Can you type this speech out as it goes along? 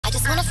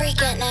wanna freak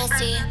get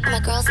nasty. And my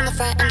girls in the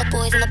front and the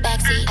boys in the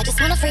backseat. I just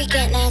wanna freak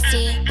get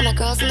nasty. And my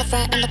girls in the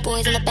front and the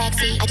boys in the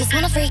backseat. I just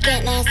wanna freak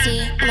get nasty.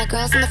 And my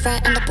girls in the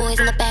front and the boys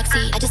in the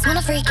backseat. I just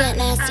wanna freak get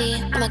nasty.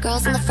 And my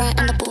girls in the front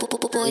and the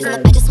boys in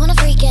the. I just wanna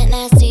freak get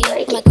nasty.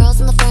 And my girls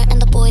in the front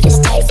and the boys in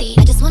the backseat.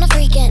 I just wanna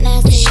freak get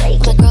nasty.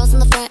 And my girls in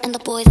the front and the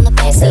boys in the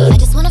backseat. I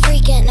just wanna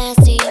freak get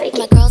nasty. And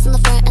my girls in the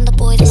front and the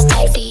boys in the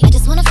backseat. I just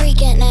wanna freak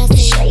get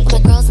nasty. And my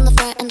girls in the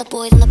front and the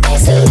boys in the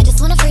backseat. I just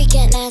wanna freak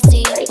get nasty.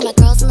 And my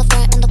girls in the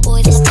front and the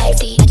boys in the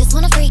backseat. I just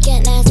wanna freak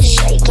get nasty.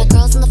 And my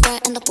girls in the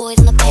front and the boys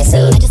in the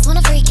backseat. I just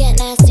wanna freak get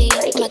nasty.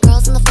 And my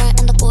girls in the front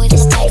and the boys in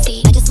the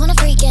backseat. I just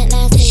wanna freak get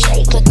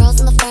nasty. And my girls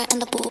in the front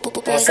and the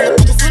boys. I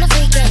just wanna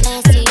freak get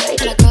nasty.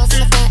 And my girls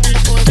in the front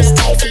and the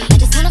boys in the backseat.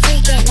 I just wanna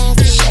freak get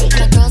nasty.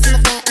 And my girls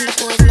in the front and the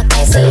boys in the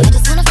backseat. I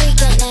just wanna freak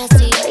get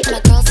nasty. And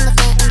my girls in the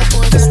front and the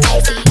boys in the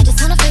backseat. I just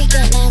wanna freak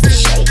get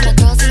nasty. And my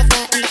girls in the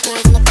front and the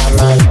boys in the backseat. I'm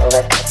on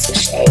over cuts and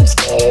shapes,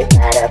 get it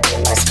right up in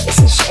my space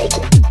and shake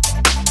it,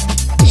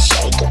 just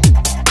shake it.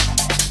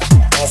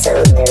 Dance a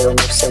little,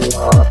 move some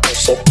more,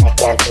 push it back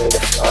down to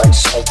the floor and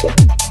shake it,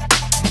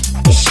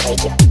 just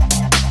shake it.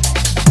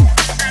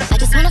 I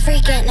just wanna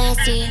freak get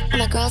nasty. And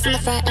my girls in the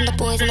front and the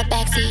boys in the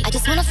backseat. I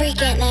just wanna freak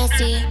get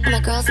nasty. And my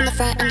girls in the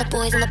front and the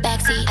boys in the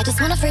backseat. I just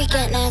wanna freak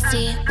get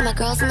nasty. And my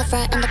girls in the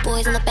front and the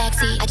boys in the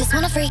backseat. I just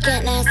wanna freak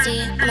get nasty.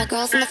 And my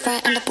girls in the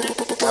front and the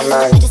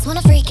boys. I just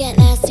wanna freak get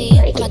nasty.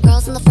 And my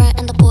girls in the front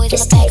and the boys in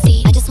the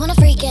backseat. I just wanna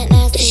freak get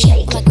nasty.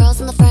 And my girls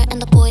in the front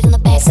and the boys in the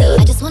backseat.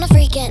 I just wanna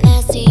freak get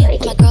nasty.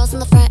 And my girls in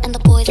the front and the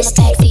boys in the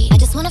backseat.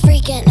 I just wanna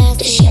freak get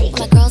nasty.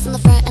 And my girls in the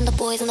front and the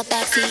boys in the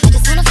backseat. I just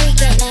wanna freak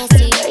get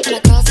nasty. And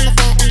my girls in the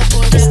front and the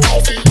boys in the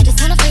backseat. I just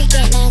wanna freak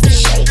get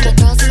nasty. And my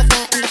girls in the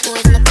front and the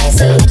boys in the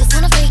backseat. I just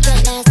wanna freak get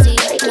nasty.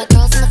 And my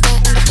girls in the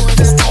front and the boys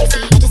in the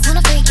backseat. I just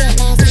wanna freak get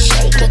nasty.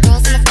 And my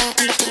girls in the front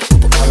and the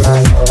boys. I'm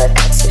on over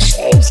cuts and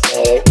shapes,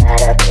 get it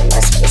right up in my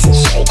space and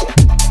shake it,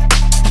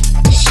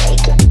 just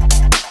shake it.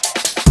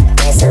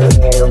 Dance a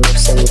little, move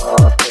some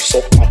more, push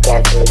it back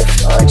down to the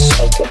floor and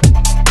shake it,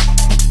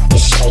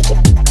 just shake it.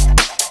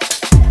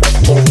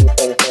 Looking deep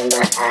into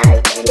my eyes,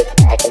 bend it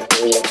back and do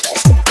your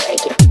best to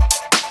break it,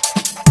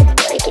 to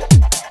break it.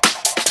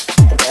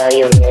 Girl,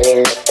 you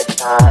really look